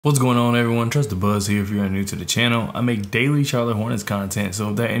What's going on, everyone? Trust the Buzz here. If you're new to the channel, I make daily Charlotte Hornets content,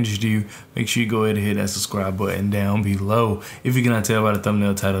 so if that interests you, make sure you go ahead and hit that subscribe button down below. If you cannot tell by the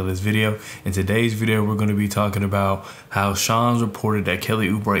thumbnail title of this video, in today's video we're going to be talking about how Sean's reported that Kelly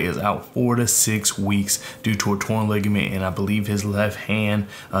Oubre is out 4 to 6 weeks due to a torn ligament, and I believe his left hand.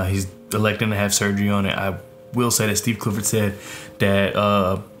 He's electing to have surgery on it. I will say that Steve Clifford said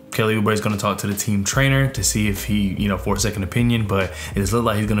that Kelly Oubre is going to talk to the team trainer to see if he, for a second opinion, but it does look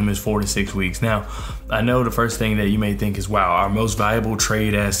like he's going to miss 4 to 6 weeks. Now, I know the first thing that you may think is, wow, our most valuable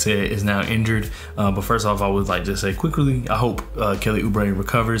trade asset is now injured. But first off, I would like to say quickly, I hope Kelly Oubre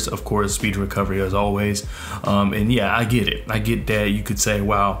recovers. Of course, speed recovery as always. And yeah, I get it. I get that you could say,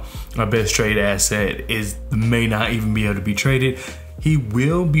 wow, our best trade asset may not even be able to be traded. He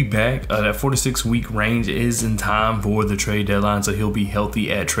will be back. That 4 to 6 week range is in time for the trade deadline, so he'll be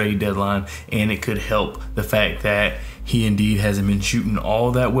healthy at trade deadline, and it could help the fact that he indeed hasn't been shooting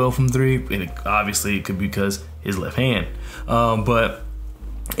all that well from three, and obviously it could be because his left hand. But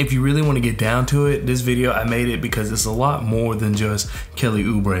if you really want to get down to it, this video, I made it because it's a lot more than just Kelly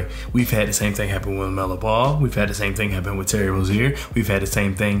Oubre. We've had the same thing happen with Melo Ball. We've had the same thing happen with Terry Rozier. We've had the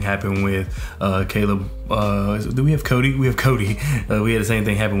same thing happen with Caleb. Do we have Cody? We have Cody. We had the same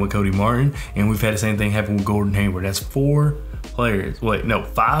thing happen with Cody Martin, and we've had the same thing happen with Gordon Hayward. That's 4 players. Wait, no,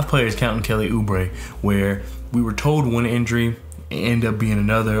 5 players counting Kelly Oubre, where we were told one injury end up being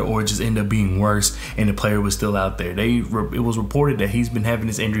another, or just end up being worse, and the player was still out there. It was reported that he's been having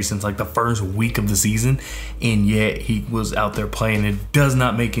this injury since like the first week of the season, and yet he was out there playing. It does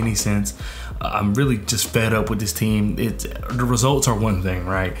not make any sense. I'm really just fed up with this team. The results are one thing,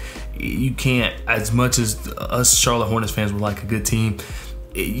 right? You can't, as much as us Charlotte Hornets fans would like a good team,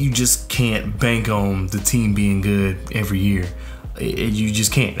 you just can't bank on the team being good every year. You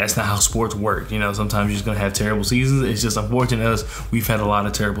just can't. That's not how sports work. Sometimes you're just going to have terrible seasons. It's just unfortunate us. We've had a lot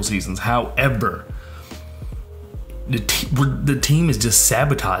of terrible seasons. However, the team is just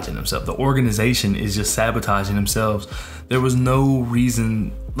sabotaging themselves. The organization is just sabotaging themselves. There was no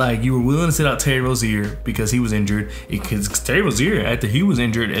reason, like, you were willing to sit out Terry Rozier because he was injured. Because Terry Rozier, after he was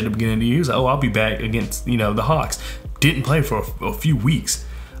injured at the beginning of the year, he was like, oh, I'll be back against, the Hawks. Didn't play for a few weeks.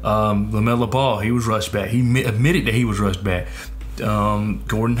 LaMelo Ball, he was rushed back. He admitted that he was rushed back.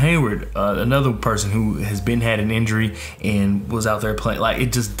 Gordon Hayward, another person who has had an injury and was out there playing. Like,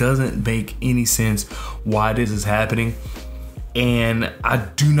 it just doesn't make any sense why this is happening, and I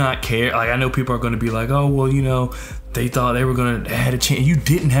do not care. Like, I know people are going to be like, oh, well, they thought they were going to have a chance. You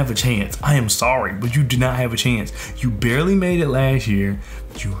didn't have a chance. I am sorry, but you did not have a chance. You barely made it last year.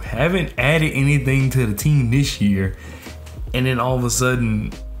 You haven't added anything to the team this year, and then all of a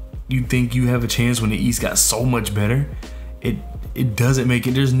sudden you think you have a chance when the East got so much better. It doesn't make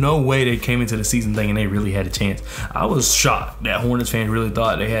it. There's no way they came into the season thinking they really had a chance. I was shocked that Hornets fans really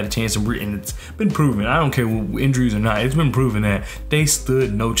thought they had a chance, and it's been proven. I don't care injuries or not. It's been proven that they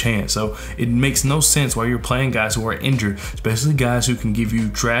stood no chance. So it makes no sense why you're playing guys who are injured, especially guys who can give you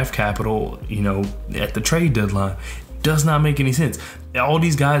draft capital, at the trade deadline. Does not make any sense. All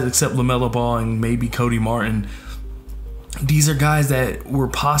these guys except LaMelo Ball and maybe Cody Martin, these are guys that were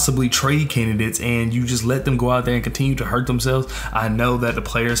possibly trade candidates, and you just let them go out there and continue to hurt themselves. I know that the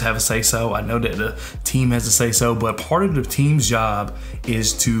players have a say-so. I know that the team has a say-so, but part of the team's job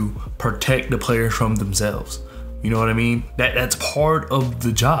is to protect the players from themselves. You know what I mean? That's part of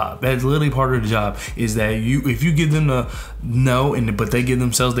the job. That's literally part of the job, is that if you give them the no, but they give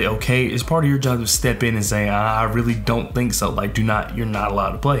themselves the okay, it's part of your job to step in and say, I really don't think so. Like, you're not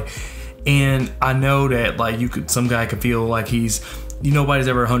allowed to play. And I know that, like, some guy could feel like he's, nobody's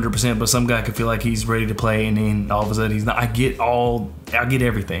ever 100%, but some guy could feel like he's ready to play, and then all of a sudden he's not. I get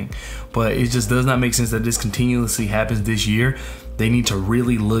everything, but it just does not make sense that this continuously happens this year. They need to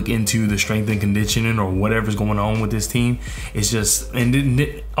really look into the strength and conditioning or whatever's going on with this team. It's just,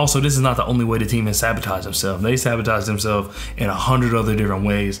 and also, this is not the only way the team has sabotaged themselves. They sabotage themselves in 100 other different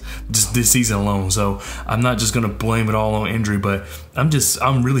ways just this season alone. So I'm not just gonna blame it all on injury, but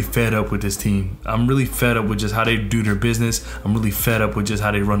I'm really fed up with this team. I'm really fed up with just how they do their business. I'm really fed up with just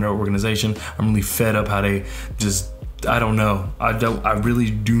how they run their organization. I'm really fed up how they just, I don't know. I really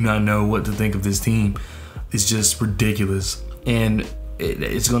do not know what to think of this team. It's just ridiculous. And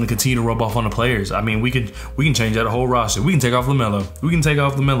it's going to continue to rub off on the players. I mean, we can change out a whole roster. We can take off LaMelo. We can take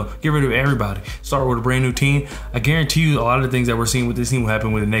off LaMelo. Get rid of everybody. Start with a brand new team. I guarantee you a lot of the things that we're seeing with this team will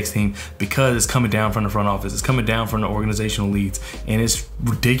happen with the next team, because it's coming down from the front office. It's coming down from the organizational leads, and it's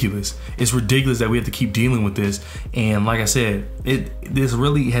ridiculous. It's ridiculous that we have to keep dealing with this. And like I said, this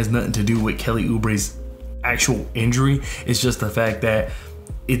really has nothing to do with Kelly Oubre's actual injury. It's just the fact that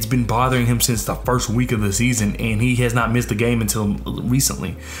it's been bothering him since the first week of the season, and he has not missed a game until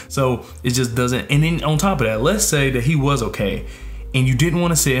recently. So it just doesn't. And then on top of that, let's say that he was okay, and you didn't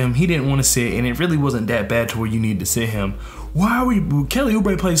want to sit him, he didn't want to sit, and it really wasn't that bad to where you need to sit him. Why are we? Kelly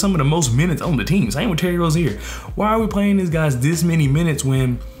Oubre played some of the most minutes on the team. Same with Terry Rozier. Why are we playing these guys this many minutes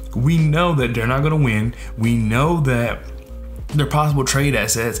when we know that they're not going to win? We know that they're possible trade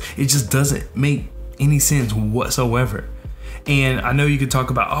assets. It just doesn't make any sense whatsoever. And I know you could talk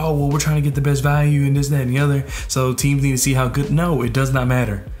about, oh, well, we're trying to get the best value and this, that, and the other, so teams need to see how good. No, it does not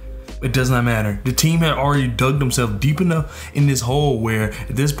matter. It does not matter. The team had already dug themselves deep enough in this hole where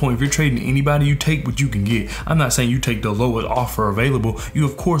at this point, if you're trading anybody, you take what you can get. I'm not saying you take the lowest offer available. You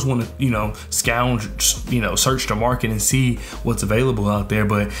of course want to, scourge, search the market and see what's available out there.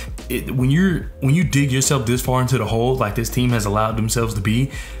 But when you dig yourself this far into the hole, like this team has allowed themselves to be,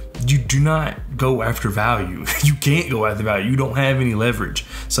 you do not go after value. You can't go after value. You don't have any leverage.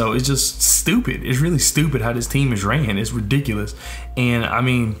 So it's just stupid. It's really stupid how this team is ran. It's ridiculous. And I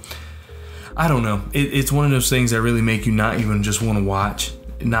mean, I don't know. It's one of those things that really make you not even just want to watch.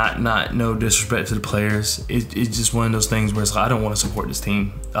 Not no disrespect to the players. It's just one of those things where it's like, I don't want to support this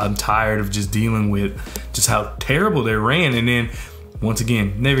team. I'm tired of just dealing with just how terrible they ran. And then once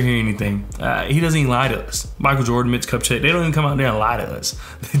again, never hear anything. He doesn't even lie to us. Michael Jordan, Mitch Kupchak, they don't even come out there and lie to us.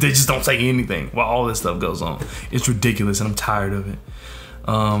 They just don't say anything while all this stuff goes on. It's ridiculous, and I'm tired of it.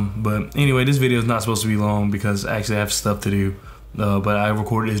 But anyway, this video is not supposed to be long because actually I have stuff to do. But I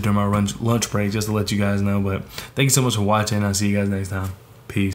recorded this during my lunch break just to let you guys know. But thank you so much for watching. I'll see you guys next time.